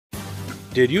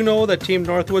Did you know that Team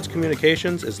Northwoods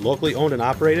Communications is locally owned and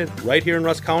operated right here in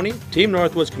Rusk County? Team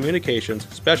Northwoods Communications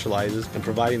specializes in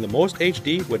providing the most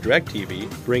HD with Directv,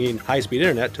 bringing high-speed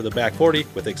internet to the back 40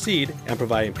 with Exede, and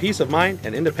providing peace of mind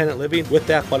and independent living with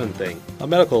That Button Thing, a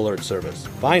medical alert service.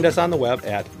 Find us on the web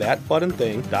at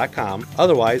thatbuttonthing.com.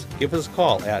 Otherwise, give us a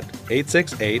call at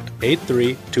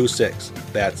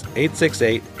 868-8326. That's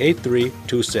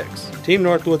 868-8326. Team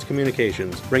Northwoods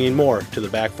Communications, bringing more to the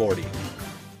back 40.